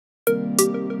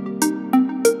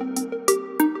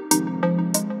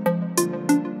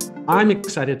I'm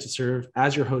excited to serve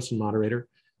as your host and moderator.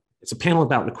 It's a panel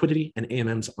about liquidity and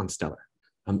AMMs on Stellar.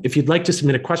 If you'd like to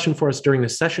submit a question for us during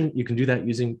this session, you can do that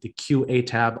using the QA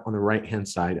tab on the right-hand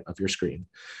side of your screen.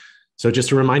 So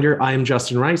just a reminder, I am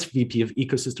Justin Rice, VP of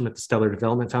Ecosystem at the Stellar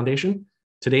Development Foundation.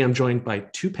 Today, I'm joined by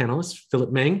two panelists,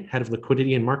 Philip Meng, Head of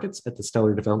Liquidity and Markets at the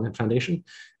Stellar Development Foundation,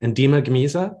 and Dima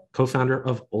Gmyza, co-founder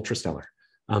of UltraStellar.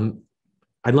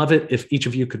 I'd love it if each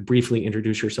of you could briefly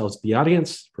introduce yourselves to the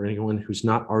audience. For anyone who's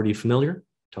not already familiar,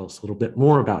 tell us a little bit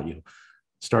more about you,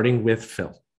 starting with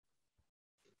Phil.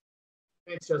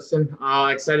 Thanks, Justin.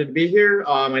 Excited to be here.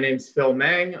 My name is Phil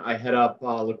Meng. I head up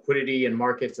liquidity and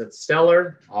markets at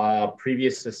Stellar.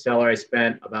 Previous to Stellar, I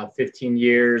spent about 15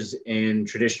 years in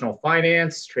traditional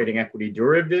finance, trading equity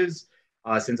derivatives.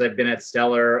 Since I've been at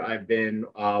Stellar, I've been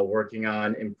working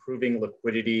on improving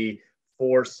liquidity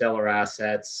for Stellar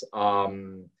assets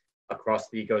across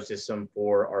the ecosystem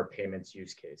for our payments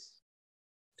use case.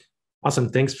 Awesome.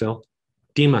 Thanks, Phil.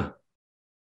 Dima.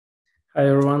 Hi,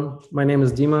 everyone. My name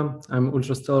is Dima. I'm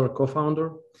UltraStellar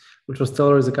co-founder.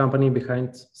 UltraStellar is a company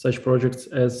behind such projects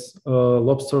as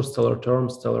Lobster, Stellar Term,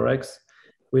 Stellar X.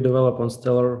 We develop on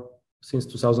Stellar since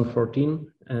 2014,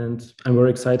 and I'm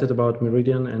very excited about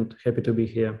Meridian and happy to be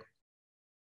here.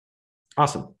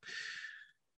 Awesome.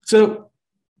 So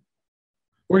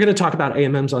we're going to talk about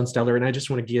AMMs on Stellar, and I just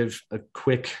want to give a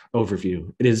quick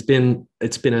overview. It's been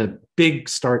a big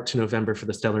start to November for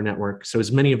the Stellar network. So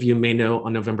as many of you may know,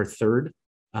 on November 3rd,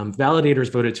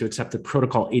 validators voted to accept the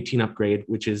Protocol 18 upgrade,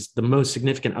 which is the most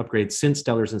significant upgrade since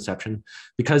Stellar's inception,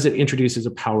 because it introduces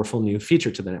a powerful new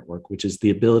feature to the network, which is the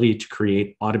ability to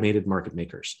create automated market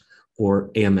makers, or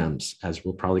AMMs, as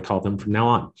we'll probably call them from now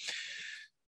on.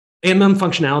 AMM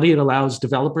functionality, it allows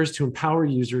developers to empower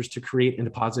users to create and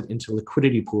deposit into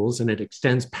liquidity pools, and it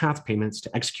extends path payments to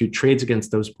execute trades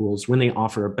against those pools when they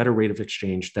offer a better rate of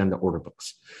exchange than the order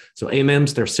books. So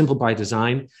AMMs, they're simple by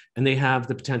design, and they have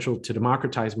the potential to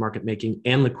democratize market making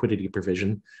and liquidity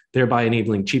provision, thereby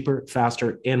enabling cheaper,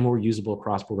 faster, and more usable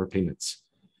cross-border payments.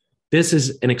 This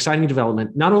is an exciting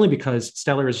development, not only because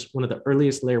Stellar is one of the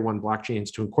earliest layer 1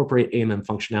 blockchains to incorporate AMM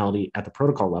functionality at the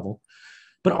protocol level,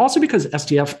 but also because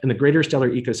STF and the greater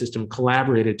Stellar ecosystem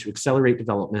collaborated to accelerate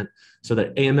development so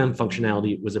that AMM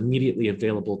functionality was immediately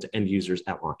available to end users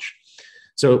at launch.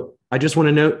 So I just want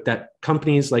to note that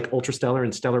companies like UltraStellar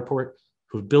and Stellarport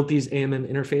who've built these AMM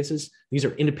interfaces, these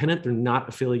are independent, they're not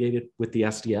affiliated with the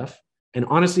SDF. And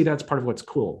honestly, that's part of what's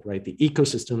cool, right? The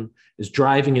ecosystem is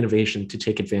driving innovation to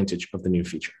take advantage of the new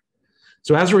feature.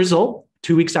 So as a result,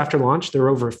 2 weeks after launch, there are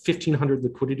over 1,500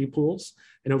 liquidity pools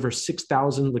and over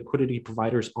 6,000 liquidity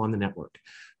providers on the network.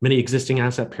 Many existing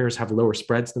asset pairs have lower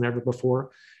spreads than ever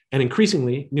before, and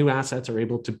increasingly, new assets are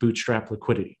able to bootstrap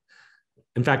liquidity.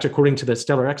 In fact, according to the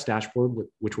Stellar X dashboard,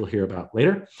 which we'll hear about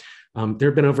later, there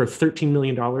have been over $13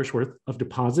 million worth of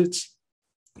deposits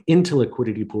into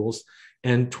liquidity pools,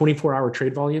 and 24-hour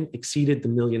trade volume exceeded the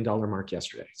 $1 million mark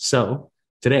yesterday. So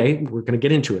today, we're going to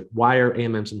get into it. Why are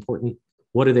AMMs important?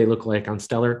 What do they look like on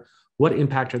Stellar? What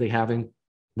impact are they having?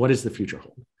 What does the future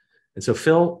hold? And so,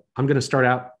 Phil, I'm going to start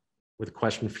out with a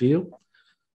question for you.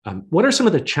 What are some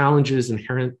of the challenges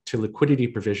inherent to liquidity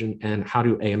provision, and how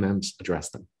do AMMs address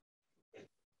them?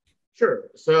 Sure.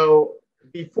 So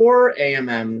before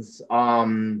AMMs,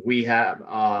 we have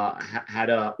had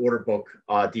an order book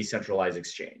decentralized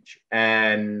exchange,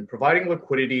 and providing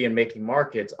liquidity and making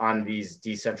markets on these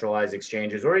decentralized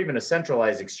exchanges, or even a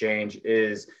centralized exchange,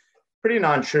 is pretty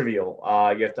non-trivial.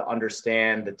 You have to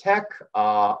understand the tech,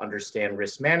 understand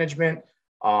risk management,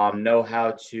 know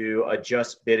how to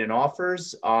adjust bid and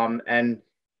offers, and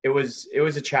it was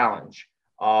a challenge.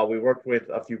 We worked with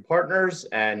a few partners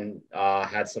and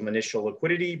had some initial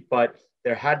liquidity, but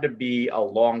there had to be a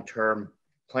long-term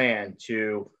plan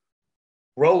to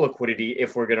grow liquidity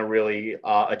if we're going to really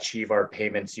achieve our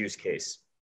payments use case.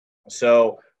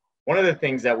 So one of the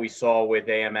things that we saw with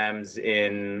AMMs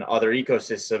in other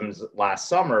ecosystems last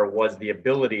summer was the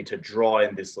ability to draw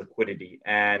in this liquidity.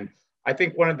 And I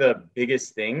think one of the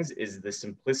biggest things is the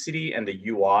simplicity and the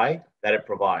UI that it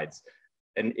provides.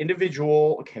 An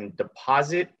individual can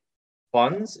deposit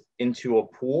funds into a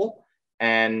pool,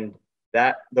 and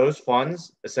those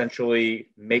funds essentially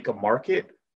make a market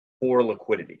for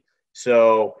liquidity.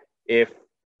 So if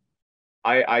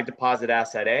I deposit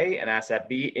asset A and asset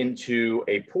B into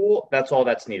a pool, that's all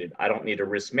that's needed. I don't need to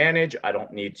risk manage. I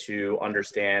don't need to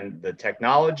understand the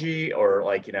technology or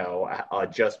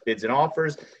adjust bids and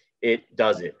offers. It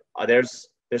does it. There's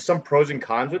some pros and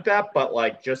cons with that,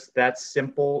 but just that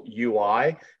simple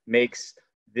UI makes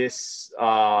this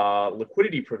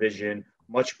liquidity provision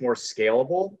much more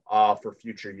scalable for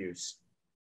future use.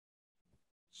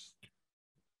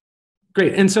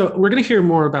 Great. And so we're going to hear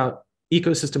more about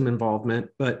ecosystem involvement,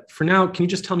 but for now, can you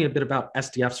just tell me a bit about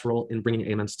SDF's role in bringing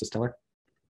AMMs to Stellar?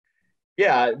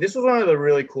 Yeah, this was one of the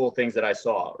really cool things that I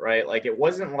saw, right? Like it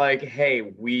wasn't like,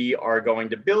 hey, we are going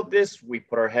to build this, we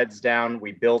put our heads down,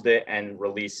 we build it and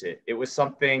release it. It was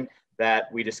something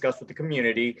that we discussed with the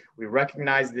community. We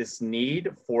recognized this need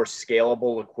for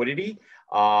scalable liquidity.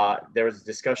 There was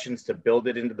discussions to build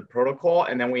it into the protocol,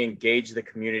 and then we engaged the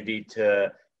community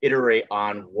to iterate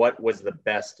on what was the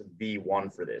best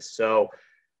V1 for this. So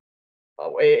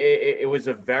it was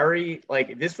a very,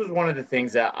 like, this was one of the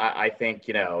things that I think,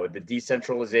 you know, the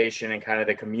decentralization and kind of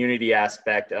the community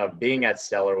aspect of being at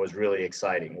Stellar was really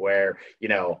exciting, where, you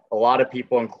know, a lot of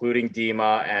people, including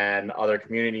Dima and other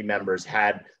community members,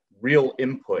 had real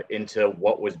input into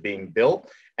what was being built,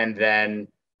 and then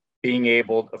being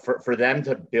able for them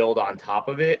to build on top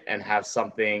of it and have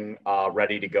something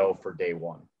ready to go for day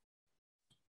one.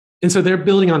 And so they're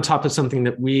building on top of something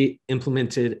that we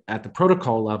implemented at the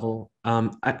protocol level.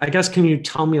 I guess, can you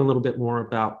tell me a little bit more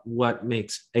about what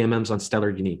makes AMMs on Stellar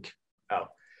unique? Oh,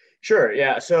 sure.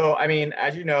 Yeah. So, I mean,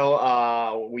 as you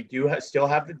know, we do still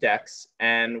have the DEX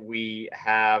and we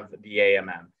have the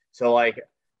AMM. So like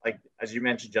as you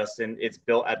mentioned, Justin, it's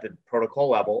built at the protocol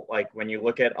level. Like when you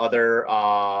look at other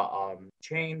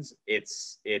chains,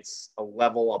 it's a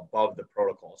level above the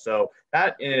protocol. So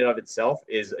that in and of itself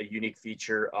is a unique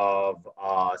feature of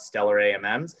Stellar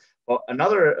AMMs. But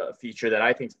another feature that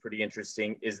I think is pretty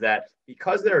interesting is that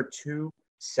because there are two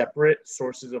separate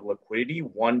sources of liquidity,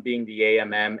 one being the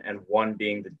AMM and one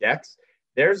being the DEX,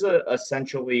 there's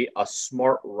essentially a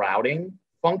smart routing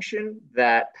function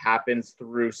that happens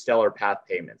through Stellar Path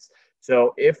payments.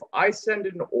 So if I send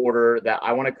an order that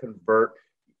I want to convert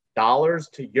dollars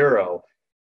to euro,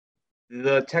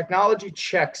 the technology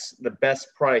checks the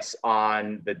best price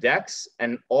on the DEX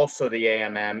and also the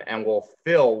AMM, and will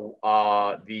fill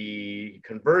the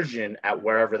conversion at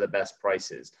wherever the best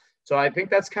price is. So I think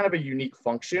that's kind of a unique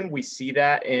function. We see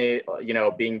that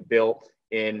being built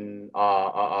in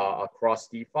across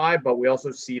DeFi, but we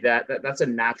also see that's a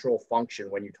natural function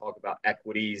when you talk about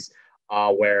equities,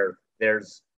 where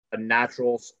there's a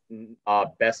natural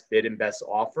best bid and best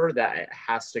offer that it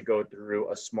has to go through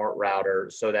a smart router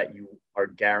so that you are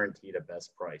guaranteed a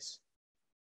best price.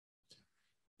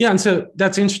 Yeah, and so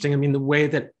that's interesting. I mean, the way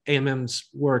that AMMs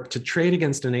work, to trade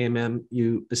against an AMM,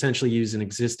 you essentially use an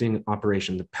existing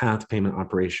operation, the path payment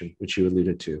operation, which you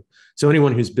alluded to. So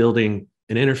anyone who's building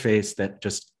an interface that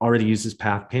just already uses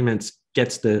path payments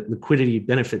gets the liquidity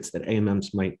benefits that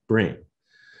AMMs might bring.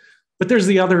 But there's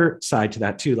the other side to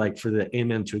that too. Like for the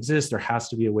AMM to exist, there has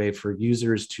to be a way for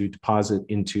users to deposit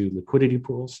into liquidity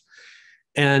pools.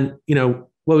 And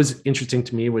what was interesting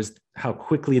to me was how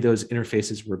quickly those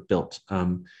interfaces were built.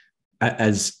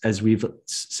 As we've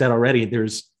said already,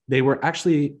 there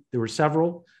were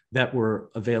several that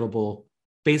were available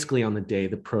basically on the day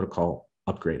the protocol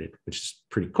upgraded, which is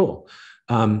pretty cool.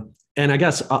 And I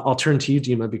guess I'll turn to you,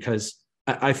 Dima, because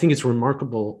I think it's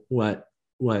remarkable what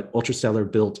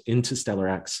Ultrastellar built into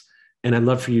StellarX. And I'd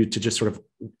love for you to just sort of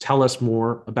tell us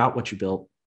more about what you built.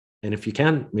 And if you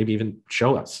can, maybe even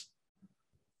show us.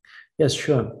 Yes,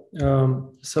 sure.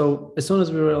 So as soon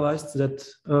as we realized that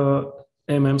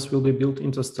AMMs will be built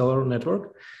into Stellar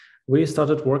network, we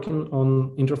started working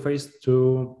on interface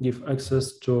to give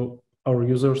access to our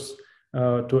users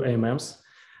to AMMs.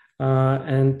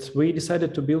 And we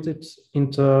decided to build it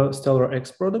into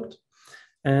StellarX product.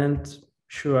 And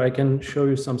sure, I can show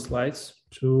you some slides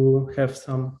to have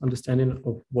some understanding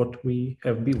of what we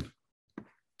have built.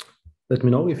 Let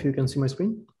me know if you can see my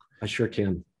screen. I sure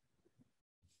can.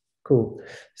 Cool.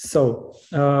 So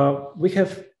we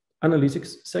have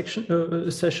analytics session.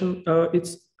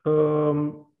 It's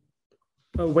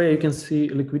where you can see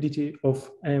liquidity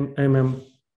of AMM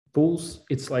pools.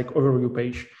 It's like overview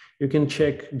page. You can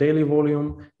check daily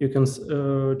volume. You can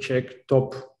check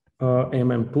top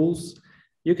AMM pools.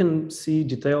 You can see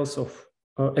details of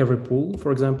every pool.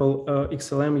 For example,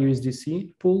 XLM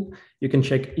USDC pool. You can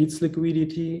check its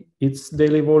liquidity, its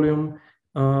daily volume,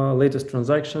 latest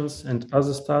transactions, and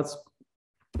other stats.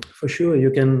 For sure, you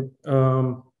can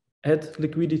add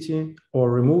liquidity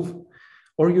or remove,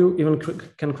 or you even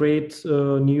can create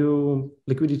new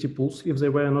liquidity pools if they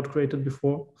were not created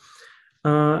before.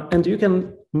 And you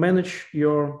can manage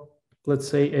your, let's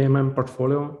say, AMM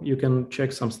portfolio. You can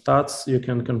check some stats. You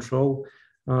can control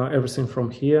everything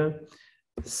from here.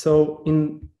 So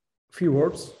in few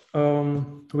words,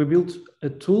 we built a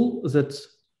tool that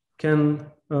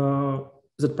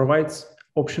that provides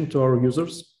option to our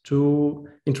users to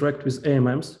interact with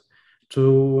AMMs,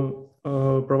 to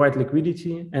provide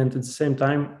liquidity, and at the same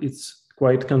time, it's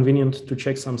quite convenient to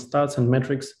check some stats and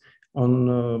metrics on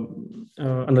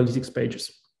analytics pages.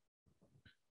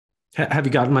 Have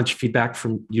you gotten much feedback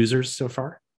from users so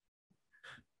far?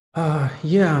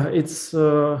 Yeah,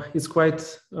 it's quite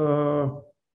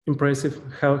impressive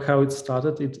how it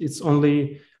started. It's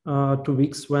only 2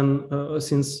 weeks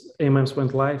since AMMs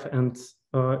went live, and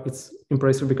it's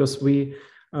impressive because we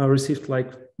received like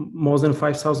more than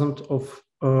 5,000 of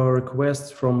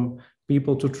requests from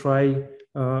people to try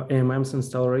AMMs and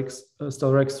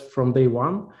StellarX from day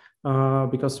one,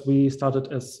 because we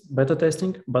started as beta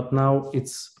testing, but now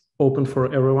it's open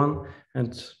for everyone.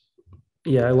 And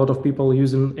yeah, a lot of people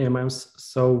using AMMs,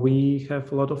 so we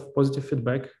have a lot of positive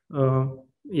feedback.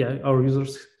 Yeah, our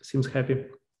users seems happy.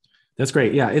 That's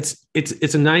great. Yeah,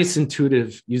 it's a nice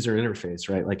intuitive user interface,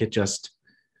 right? Like it just,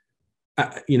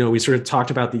 we sort of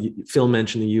talked about Phil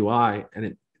mentioned the UI,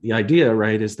 and the idea,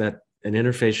 right, is that an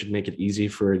interface should make it easy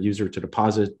for a user to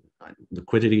deposit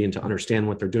liquidity and to understand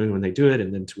what they're doing when they do it,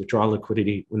 and then to withdraw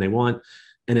liquidity when they want.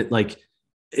 And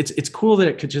it's cool that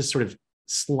it could just sort of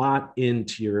slot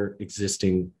into your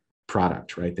existing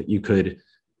product, right? That you could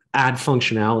add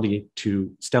functionality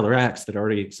to StellarX that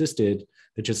already existed,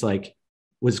 that just like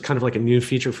was kind of like a new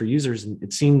feature for users. And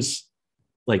it seems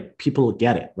like people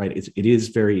get it, right? It is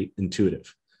very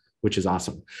intuitive, which is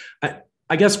awesome.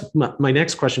 I guess my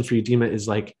next question for you, Dima, is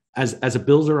like, as a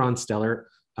builder on Stellar,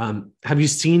 have you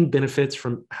seen benefits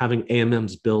from having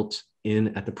AMMs built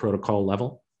in at the protocol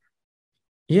level?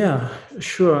 Yeah,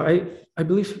 sure. I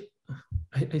believe,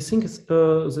 I think it's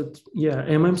that, yeah,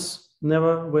 AMMs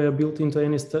never were built into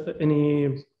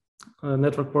any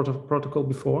network protocol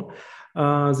before.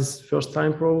 This is first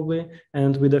time probably,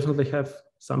 and we definitely have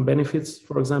some benefits.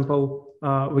 For example,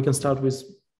 we can start with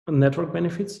network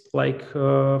benefits like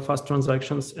fast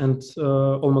transactions and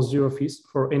almost zero fees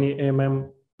for any AMM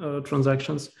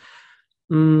transactions.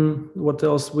 What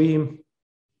else?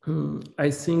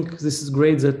 I think this is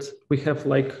great that we have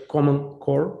like common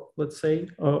core, let's say,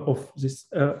 of this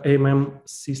AMM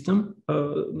system,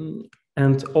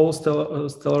 and all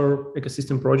Stellar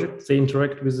ecosystem projects, they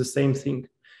interact with the same thing,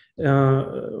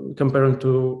 comparing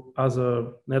to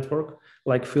other network,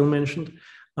 like Phil mentioned.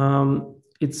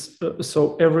 It's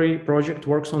so every project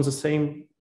works on the same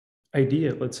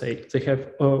idea, let's say. They have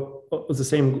the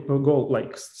same goal,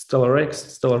 like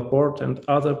StellarX, Stellarport, and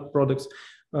other products.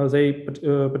 They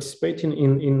participate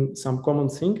in some common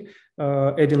thing,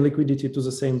 adding liquidity to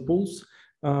the same pools,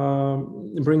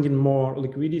 bringing more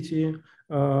liquidity,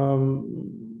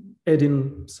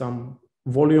 adding some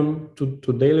volume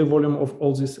to daily volume of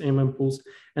all these AMM pools.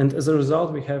 And as a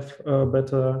result, we have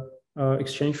better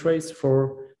exchange rates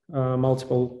for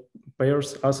multiple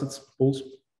pairs, assets, pools.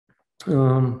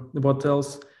 What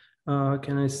else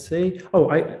can I say? Oh,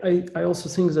 I also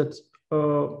think that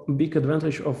a big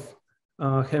advantage of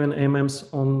having AMMs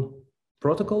on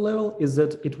protocol level is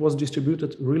that it was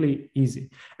distributed really easy.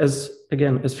 As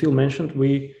Phil mentioned,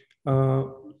 we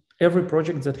every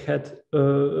project that had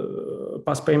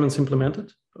pass payments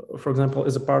implemented, for example,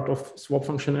 as a part of swap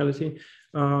functionality,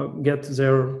 get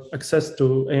their access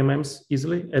to AMMs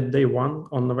easily at day one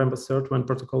on November 3rd when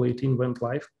Protocol 18 went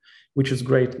live, which is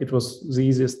great. It was the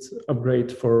easiest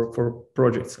upgrade for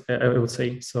projects, I would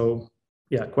say. So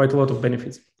yeah, quite a lot of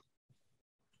benefits.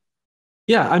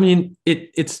 Yeah, I mean,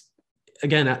 it's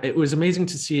again, it was amazing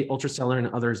to see Ultrastellar and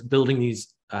others building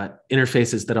these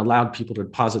interfaces that allowed people to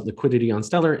deposit liquidity on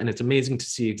Stellar, and it's amazing to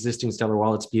see existing Stellar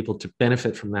wallets be able to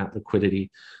benefit from that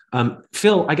liquidity.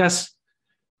 Phil, I guess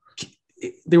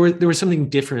there was something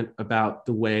different about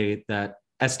the way that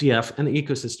SDF and the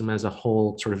ecosystem as a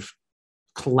whole sort of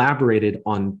collaborated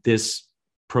on this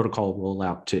protocol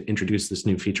rollout to introduce this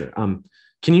new feature.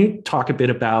 Can you talk a bit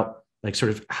about like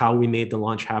sort of how we made the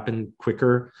launch happen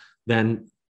quicker than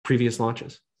previous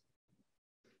launches?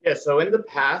 Yeah, so in the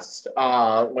past,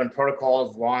 when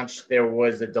protocols launched, there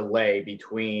was a delay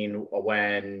between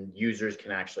when users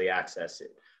can actually access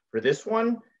it. For this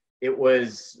one, it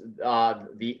was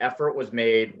the effort was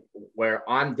made where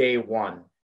on day one,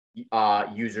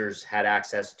 users had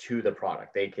access to the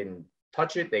product. They can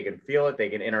touch it, they can feel it, they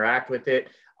can interact with it,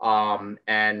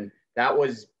 and that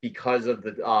was because of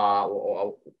the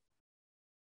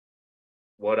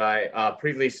what I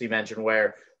previously mentioned,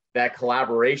 where that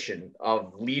collaboration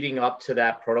of leading up to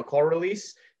that protocol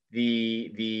release,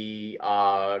 the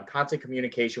constant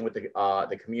communication with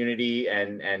the community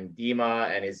and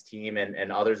Dima and his team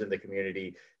and others in the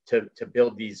community to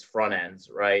build these front ends,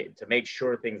 right? To make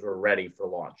sure things were ready for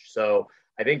launch. So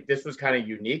I think this was kind of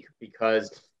unique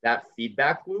because that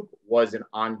feedback loop was an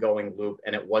ongoing loop,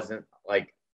 and it wasn't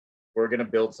like we're going to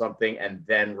build something and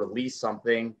then release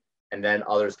something and then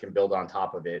others can build on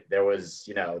top of it. There was,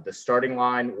 the starting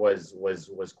line was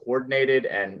coordinated,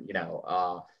 and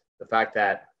the fact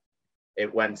that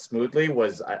it went smoothly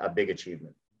was a big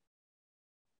achievement.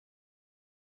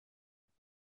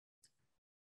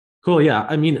 Cool. Yeah.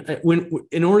 I mean,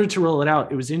 in order to roll it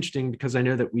out, it was interesting because I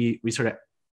know that we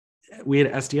at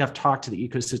SDF talked to the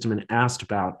ecosystem and asked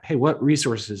about, hey, what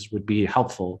resources would be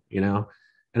helpful, And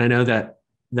I know that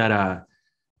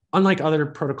unlike other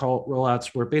protocol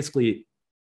rollouts where basically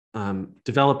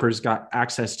developers got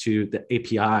access to the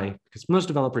API, because most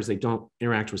developers, they don't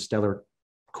interact with Stellar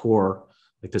core,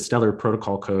 like the Stellar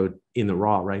protocol code in the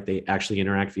raw, right? They actually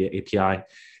interact via API.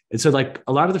 And so like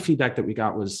a lot of the feedback that we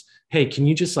got was, hey, can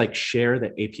you just like share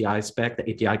the API spec, the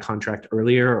API contract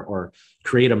earlier, or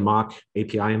create a mock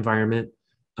API environment?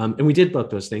 And we did both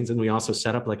those things. And we also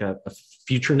set up like a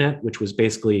future net, which was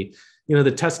basically,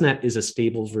 the test net is a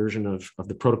stable version of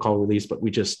the protocol release, but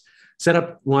we just set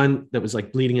up one that was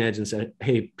like bleeding edge and said,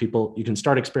 hey, people, you can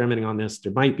start experimenting on this.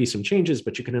 There might be some changes,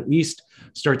 but you can at least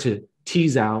start to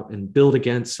tease out and build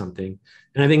against something.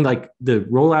 And I think like the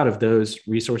rollout of those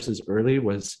resources early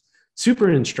was super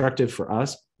instructive for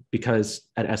us because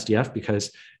at SDF,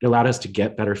 because it allowed us to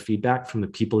get better feedback from the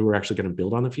people who were actually going to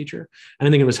build on the feature. And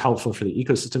I think it was helpful for the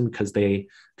ecosystem because they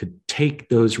could take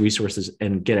those resources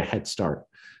and get a head start.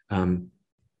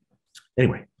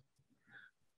 Anyway.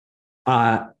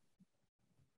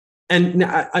 And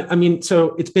I mean,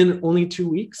 so it's been only 2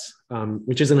 weeks,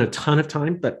 which isn't a ton of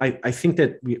time, but I think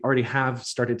that we already have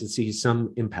started to see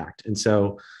some impact. And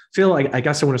so, Phil, I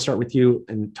guess I want to start with you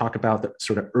and talk about the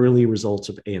sort of early results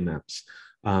of AMMs.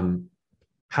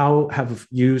 How have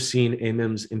you seen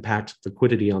AMMs impact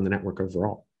liquidity on the network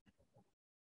overall?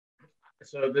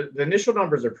 So the initial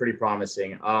numbers are pretty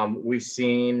promising. We've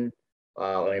seen,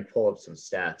 let me pull up some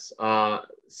stats,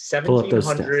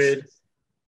 1,700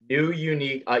 new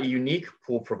unique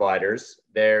pool providers.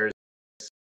 There's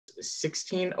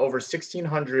over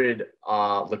 1,600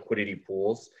 liquidity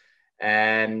pools.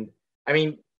 And I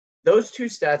mean, those two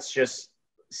stats just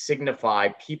signify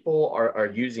people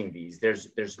are using these.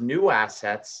 There's new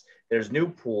assets, there's new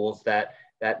pools that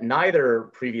neither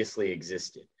previously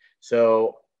existed.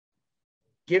 So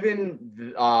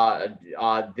given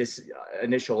this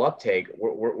initial uptake,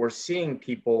 we're seeing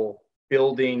people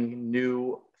building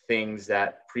new things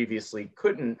that previously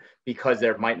couldn't because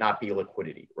there might not be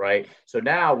liquidity, right? So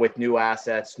now with new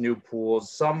assets, new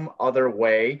pools, some other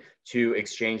way to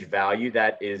exchange value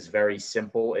that is very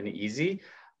simple and easy,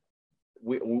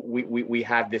 we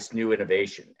have this new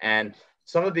innovation. And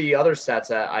some of the other stats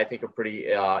that I think are pretty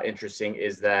interesting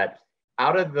is that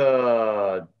out of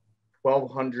the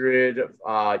 1,200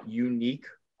 unique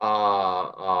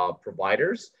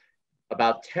providers,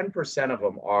 about 10% of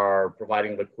them are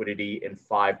providing liquidity in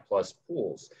 5+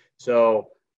 pools. So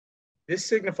this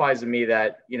signifies to me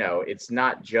that, it's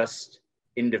not just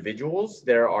individuals.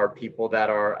 There are people that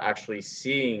are actually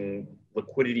seeing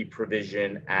liquidity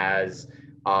provision as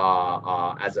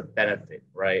a benefit,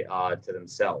 right, to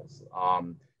themselves.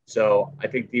 So I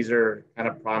think these are kind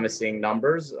of promising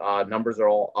numbers. Numbers are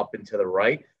all up and to the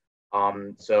right.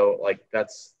 So like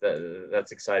that's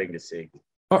exciting to see.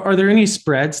 Are there any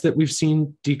spreads that we've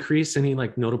seen decrease? Any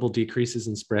like notable decreases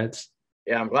in spreads?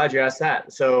 Yeah, I'm glad you asked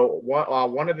that. So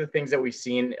one of the things that we've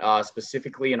seen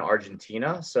specifically in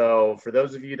Argentina. So for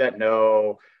those of you that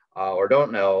know or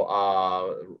don't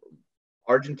know,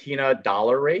 Argentina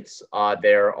dollar rates,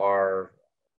 there are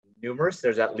numerous.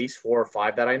 There's at least 4 or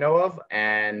 5 that I know of,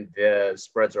 and the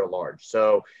spreads are large.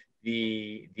 So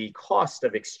the cost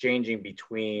of exchanging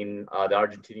between the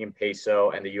Argentinian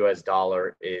peso and the US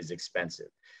dollar is expensive.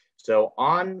 So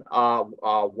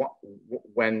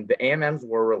when the AMMs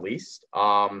were released,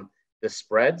 the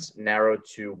spreads narrowed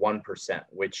to 1%,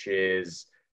 which is,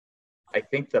 I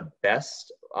think, the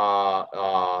best,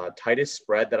 tightest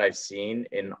spread that I've seen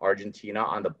in Argentina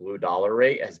on the blue dollar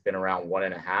rate has been around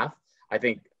 1.5. I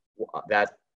think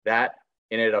that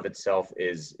in and of itself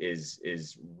is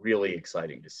really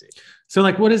exciting to see. So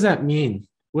like, what does that mean?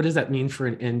 What does that mean for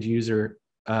an end user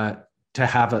to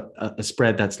have a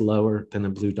spread that's lower than the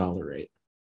blue dollar rate?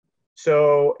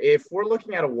 So if we're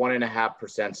looking at a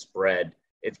 1.5% spread,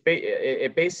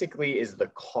 it basically is the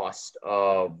cost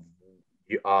of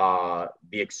the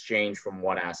exchange from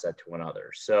one asset to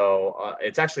another. So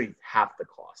it's actually half the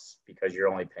cost because you're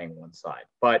only paying one side.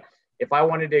 But if I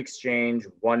wanted to exchange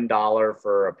 $1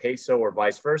 for a peso or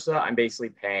vice versa, I'm basically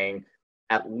paying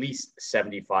at least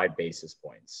 75 basis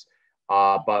points.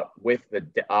 But with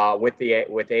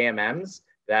AMMs,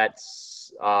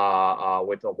 that's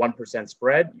with a 1%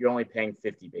 spread, you're only paying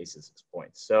 50 basis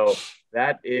points. So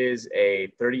that is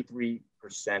a 33%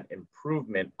 50%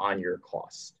 improvement on your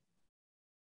cost.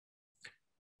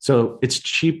 So it's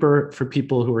cheaper for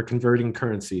people who are converting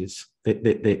currencies.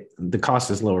 The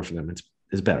cost is lower for them.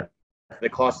 It's better. The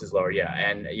cost is lower, yeah.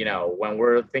 And when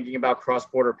we're thinking about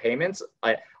cross-border payments,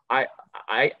 I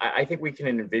think we can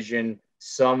envision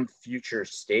some future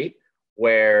state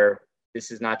where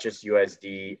this is not just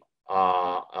USDC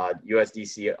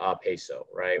peso,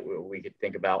 right? We could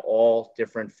think about all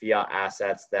different fiat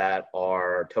assets that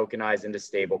are tokenized into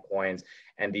stable coins,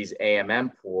 and these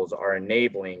AMM pools are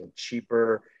enabling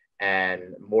cheaper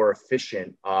and more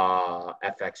efficient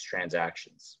FX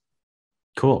transactions.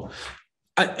 Cool.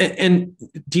 And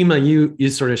Dima, you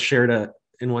sort of shared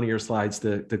in one of your slides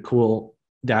the cool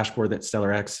dashboard that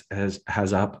StellarX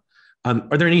has up.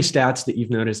 Are there any stats that you've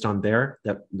noticed on there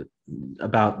that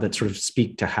sort of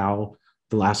speak to how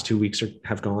the last 2 weeks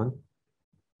have gone?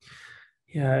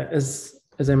 Yeah, as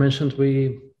I mentioned,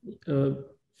 we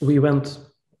went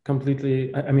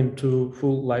completely, to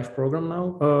full live program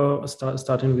now,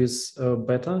 starting with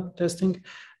beta testing,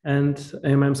 and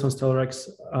AMMs on StellarX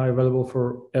are available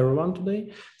for everyone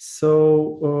today.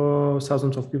 So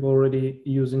thousands of people already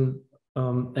using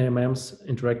AMMs,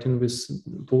 interacting with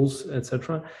pools,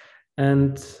 etc.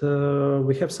 And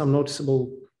we have some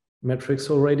noticeable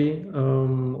metrics already,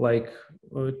 like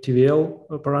TVL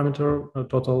parameter,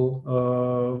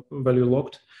 total value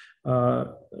locked,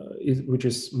 which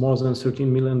is more than $13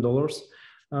 million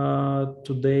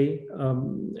today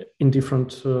in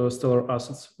different Stellar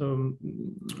assets,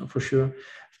 for sure.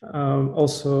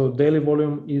 Also, daily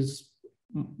volume is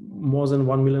more than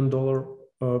 $1 million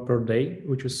per day,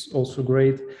 which is also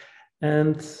great.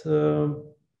 And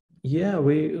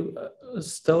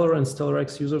Stellar and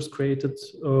StellarX users created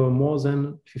more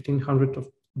than 1,500 of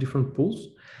different pools,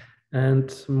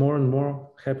 and more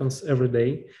happens every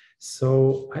day.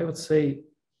 So I would say,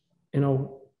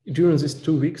 during these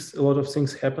 2 weeks, a lot of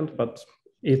things happened, but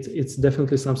it's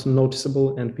definitely something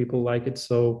noticeable and people like it.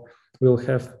 So we'll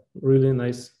have really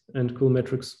nice and cool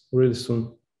metrics really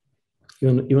soon,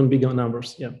 even bigger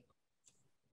numbers. Yeah.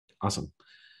 Awesome.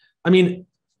 I mean,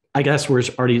 I guess we're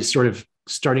already sort of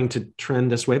starting to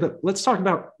trend this way, but let's talk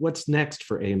about what's next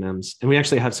for AMMs. And we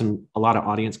actually have a lot of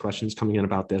audience questions coming in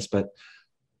about this,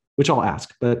 which I'll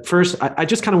ask. But first, I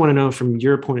just kind of want to know from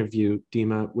your point of view,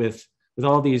 Dima, with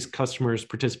all these customers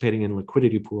participating in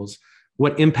liquidity pools,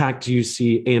 what impact do you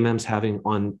see AMMs having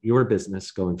on your business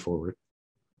going forward?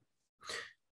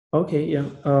 Okay, yeah,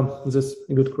 that's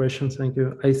a good question. Thank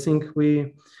you. I think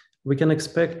we can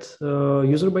expect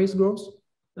user-based growth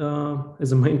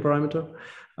as a main parameter.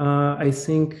 I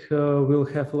think we'll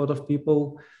have a lot of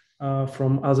people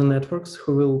from other networks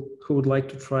who would like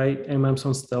to try AMMs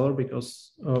on Stellar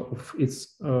because of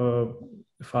its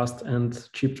fast and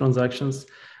cheap transactions.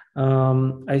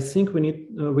 I think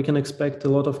we can expect a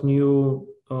lot of new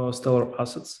Stellar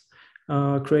assets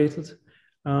created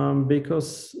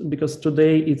because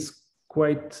today it's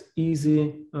quite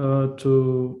easy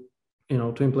to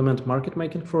implement market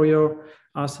making for your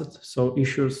asset. So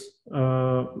issuers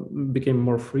became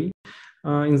more free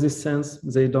in this sense.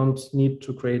 They don't need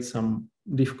to create some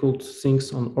difficult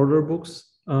things on order books,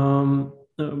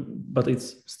 but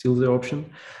it's still the option.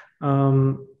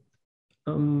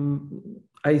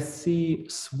 I see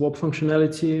swap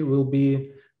functionality will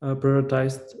be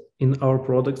prioritized in our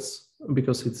products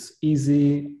because it's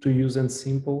easy to use and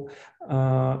simple,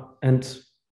 and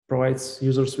provides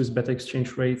users with better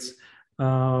exchange rates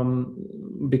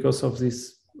because of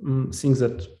these things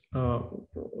that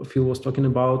Phil was talking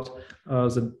about.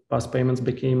 The past payments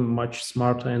became much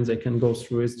smarter and they can go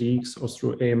through SDX or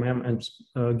through AMM and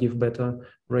give better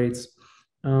rates.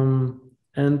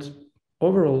 And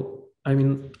overall,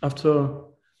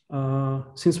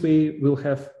 since we will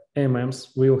have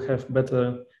AMMs, we will have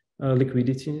better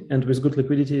liquidity, and with good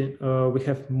liquidity, we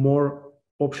have more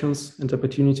options and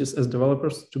opportunities as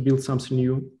developers to build something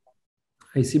new.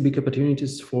 I see big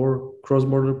opportunities for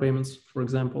cross-border payments, for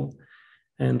example,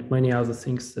 and many other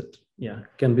things that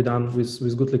can be done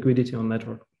with good liquidity on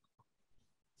network.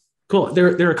 Cool.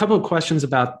 There are a couple of questions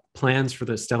about plans for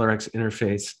the StellarX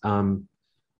interface.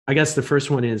 I guess the first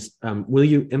one is, will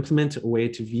you implement a way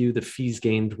to view the fees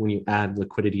gained when you add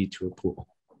liquidity to a pool?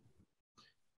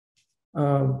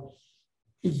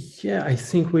 I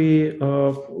think we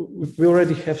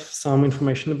already have some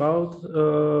information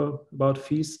about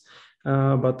fees,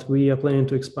 but we are planning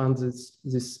to expand this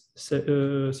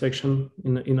section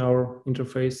in our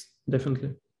interface,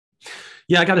 definitely.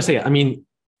 Yeah, I got to say,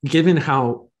 given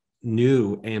how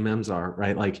new AMMs are,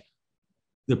 right? Like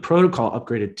the protocol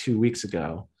upgraded 2 weeks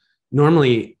ago.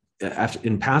 Normally,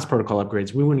 in past protocol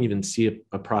upgrades, we wouldn't even see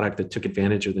a product that took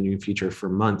advantage of the new feature for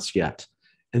months yet.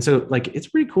 And so like, it's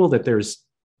pretty cool that there's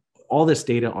all this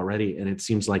data already. And it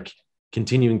seems like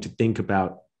continuing to think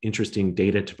about interesting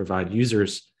data to provide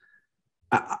users.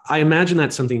 I imagine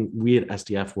that's something we at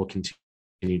SDF will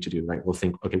continue to do, right? We'll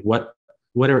think, okay, what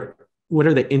are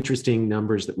the interesting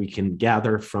numbers that we can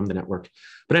gather from the network?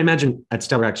 But I imagine at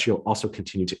StellarX, you'll also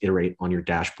continue to iterate on your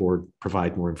dashboard,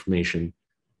 provide more information,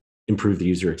 improve the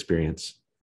user experience.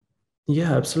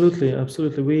 Yeah, absolutely.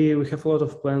 Absolutely. We have a lot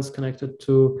of plans connected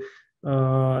to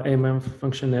AMM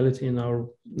functionality in our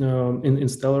in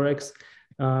StellarX.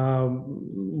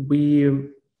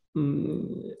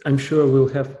 I'm sure we'll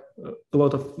have a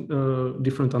lot of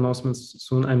different announcements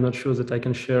soon. I'm not sure that I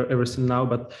can share everything now,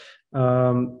 but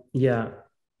yeah,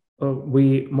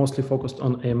 we mostly focused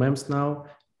on AMMs now,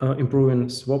 improving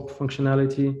swap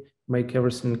functionality, make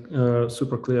everything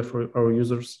super clear for our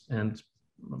users. And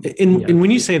when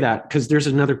you say that, because there's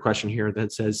another question here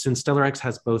that says, since StellarX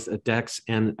has both a DEX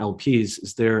and LPs,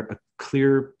 is there a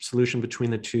clear solution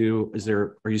between the two?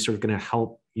 Are you sort of going to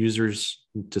help users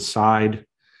decide?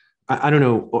 I don't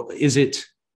know.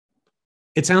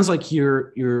 It sounds like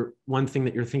you're one thing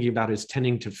that you're thinking about is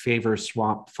tending to favor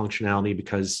swap functionality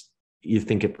because you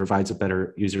think it provides a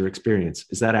better user experience.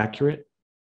 Is that accurate?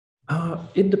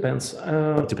 It depends.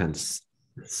 It depends.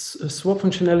 Swap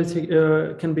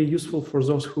functionality can be useful for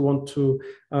those who want to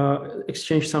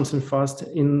exchange something fast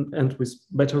and with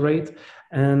better rate.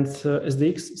 And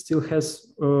SDX still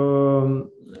has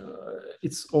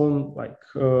its own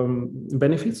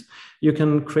benefits. You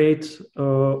can create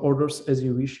orders as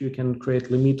you wish. You can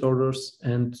create limit orders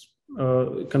and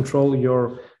control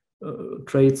your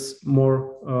trades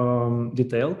more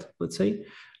detailed, let's say.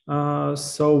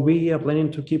 So we are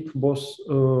planning to keep both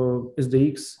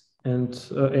SDX and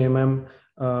AMM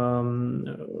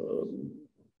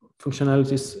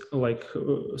functionalities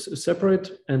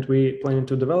separate, and we planning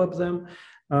to develop them.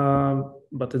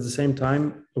 But at the same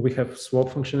time, we have swap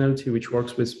functionality, which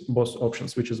works with both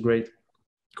options, which is great.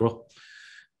 Cool.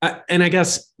 And I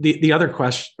guess the other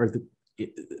question, or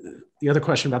the other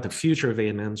question about the future of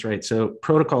AMMs, right? So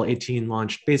Protocol 18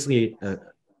 launched basically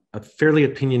a fairly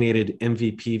opinionated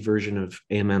MVP version of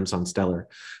AMMs on Stellar.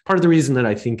 Part of the reason that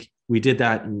I think we did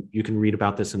that, and you can read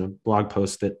about this in a blog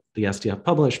post that the SDF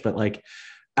published, but like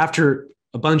after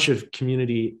a bunch of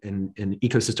community and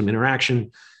ecosystem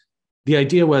interaction, the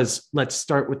idea was, let's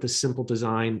start with the simple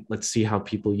design. Let's see how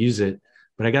people use it.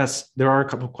 But I guess there are a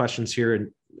couple of questions here,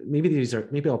 and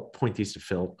maybe I'll point these to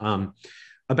Phil,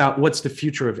 about what's the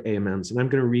future of AMMs. And I'm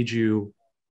going to read you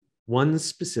one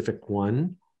specific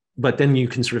one, but then you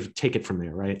can sort of take it from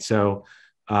there, right? So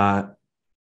for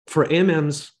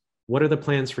AMMs, what are the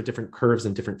plans for different curves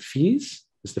and different fees?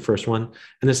 Is the first one.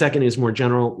 And the second is more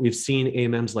general. We've seen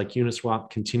AMMs like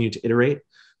Uniswap continue to iterate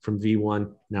from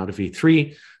V1 now to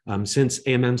V3. Since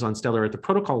AMMs on Stellar at the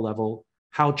protocol level,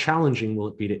 how challenging will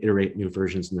it be to iterate new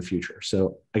versions in the future?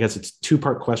 So I guess it's a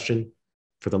two-part question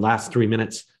for the last 3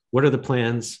 minutes. What are the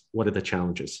plans? What are the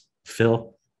challenges?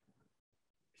 Phil?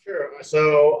 Sure.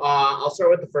 So I'll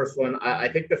start with the first one. I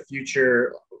think the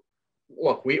future,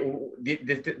 look,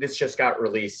 this just got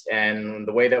released, and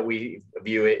the way that we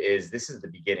view it is this is the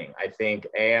beginning. I think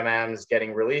AMMs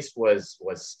getting released was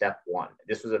step one.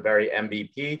 This was a very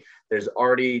MVP. There's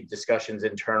already discussions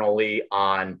internally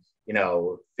on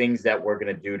things that we're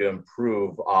going to do to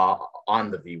improve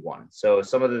on the V1. So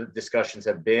some of the discussions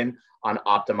have been on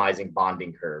optimizing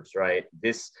bonding curves, right?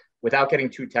 This, without getting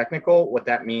too technical, what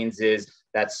that means is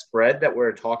that spread that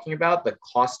we're talking about, the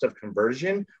cost of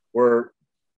conversion, we're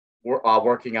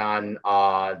working on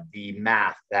the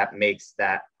math that makes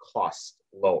that cost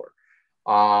lower.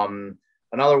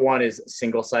 Another one is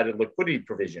single-sided liquidity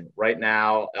provision. Right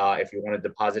now, if you want to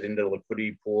deposit into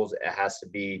liquidity pools, it has to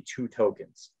be 2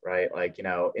 tokens, right?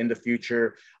 In the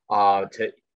future,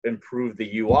 to improve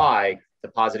the UI,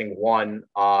 depositing 1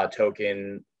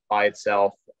 token by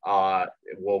itself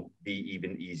will be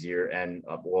even easier and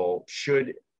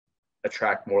should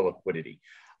attract more liquidity.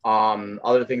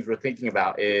 Other things we're thinking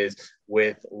about is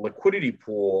with liquidity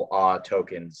pool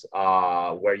tokens,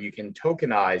 where you can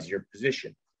tokenize your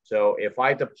position. So if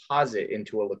I deposit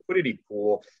into a liquidity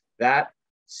pool, that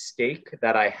stake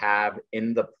that I have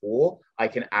in the pool, I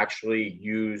can actually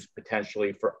use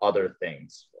potentially for other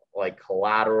things like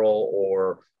collateral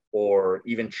or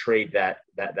even trade that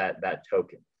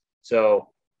token. So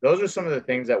those are some of the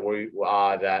things that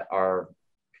that are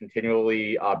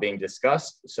continually being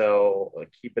discussed. So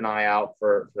keep an eye out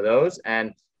for those.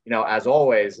 And as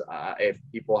always, if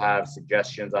people have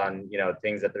suggestions on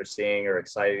things that they're seeing or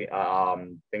exciting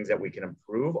things that we can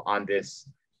improve on this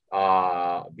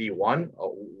V1,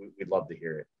 we'd love to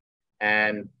hear it.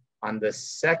 And on the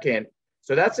second,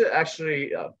 So that's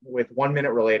actually with 1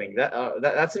 minute relating.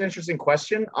 That's an interesting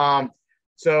question.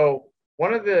 So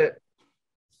one of the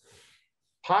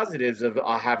positives of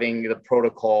having the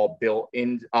protocol built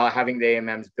in, having the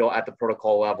AMMs built at the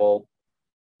protocol level,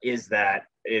 is that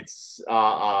it's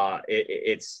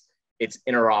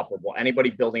interoperable.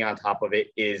 Anybody building on top of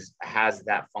it has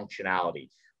that functionality.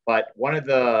 But one of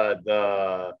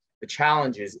the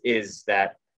challenges is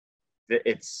that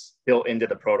it's built into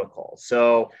the protocol.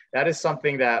 So that is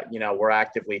something that we're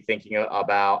actively thinking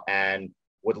about, and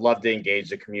would love to engage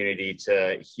the community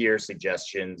to hear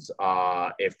suggestions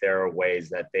if there are ways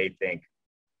that they think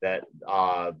that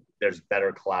there's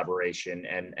better collaboration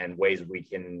and ways we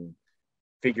can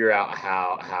figure out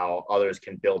how others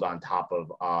can build on top of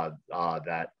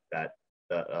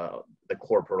the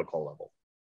core protocol level.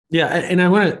 Yeah, and I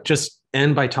want to just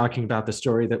end by talking about the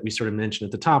story that we sort of mentioned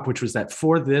at the top, which was that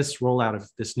for this rollout of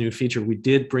this new feature, we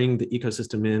did bring the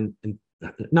ecosystem in, and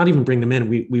not even bring them in.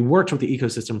 We worked with the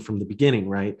ecosystem from the beginning,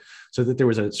 right? So that there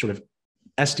was a sort of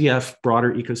SDF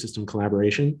broader ecosystem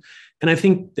collaboration. And I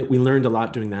think that we learned a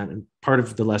lot doing that. And part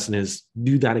of the lesson is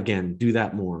do that again, do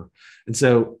that more. And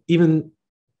so even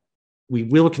we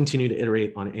will continue to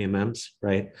iterate on AMMs,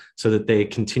 right? So that they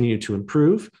continue to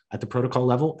improve at the protocol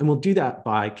level. And we'll do that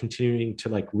by continuing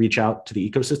to reach out to the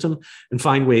ecosystem and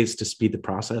find ways to speed the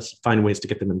process, find ways to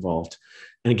get them involved.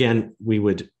 And again, we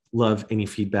would love any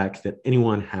feedback that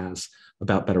anyone has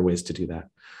about better ways to do that.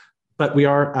 But we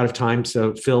are out of time.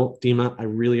 So Phil, Dima, I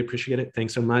really appreciate it.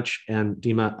 Thanks so much. And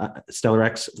Dima,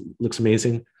 StellarX looks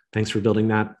amazing. Thanks for building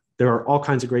that. There are all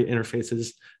kinds of great interfaces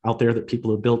out there that people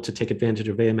have built to take advantage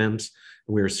of AMMs.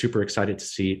 And we are super excited to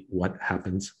see what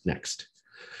happens next.